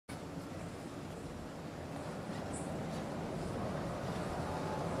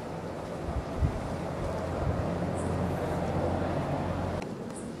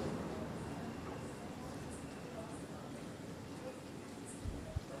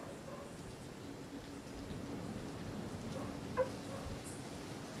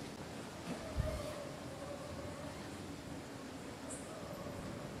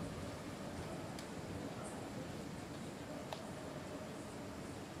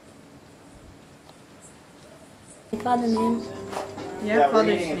Father name. Yeah, we're father's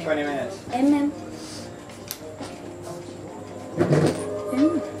meeting in name. 20 minutes. MM.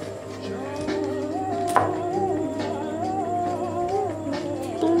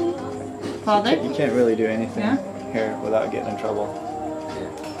 Father? You can't really do anything Yeah. here without getting in trouble.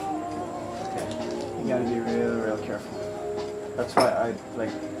 You gotta be real careful. That's why I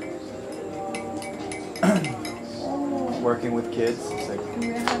like working with kids. It's like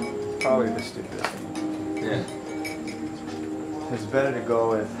probably the stupidest thing. Yeah. It's better to go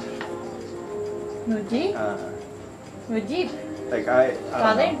with Mujib? Mujib? like I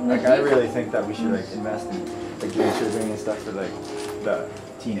Father, don't know. Like I really think that we should like invest in like game children and stuff for like the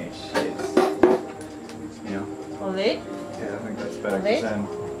teenage kids. You know? Khalid? Yeah, I think that's better Khalid? because then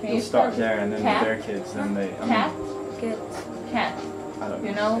Can you'll you start spell there and then cat? with their kids then they Cat? Good. Cat. I don't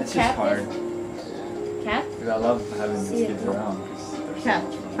You know, it's cat just hard. Cat? Because I love having these kids around. 'Cause they're Cat.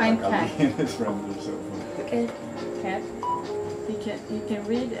 So, Find like, cat. I'll be in this room, they're so fun. Good. Cat? He can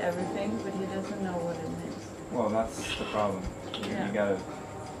read everything, but he doesn't know what it means. Well, that's the problem. Yeah. You gotta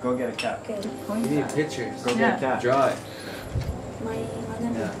go get a cat. Good. You need pictures. Go Yeah. get a cat. Draw it. My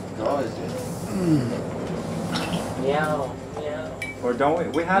mother. Yeah. Draw is good. Meow. Meow. Or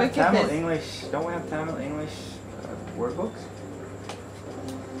don't we have Look at Tamil this. English? Don't we have Tamil English word books?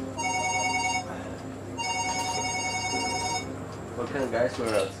 What kind of guys were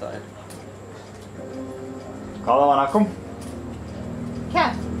outside? Kala wanakum.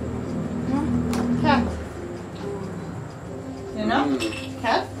 Cat. Cat. You know?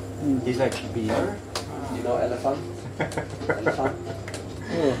 Cat? He's like beaver. You know elephant? Elephant?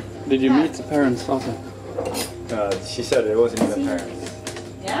 Did you meet the parents also? She said it wasn't even parents.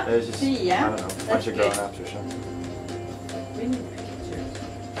 Yeah? It was just See, yeah? I don't know, a bunch That's of good. grown-ups or something. We need pictures.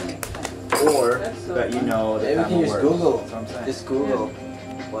 Or That's so that you fun. know the Everything Tamil is words. Google. That's what I'm saying. Just Google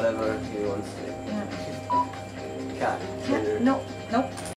whatever you want to say. Yeah. Cat. Cat? No, no.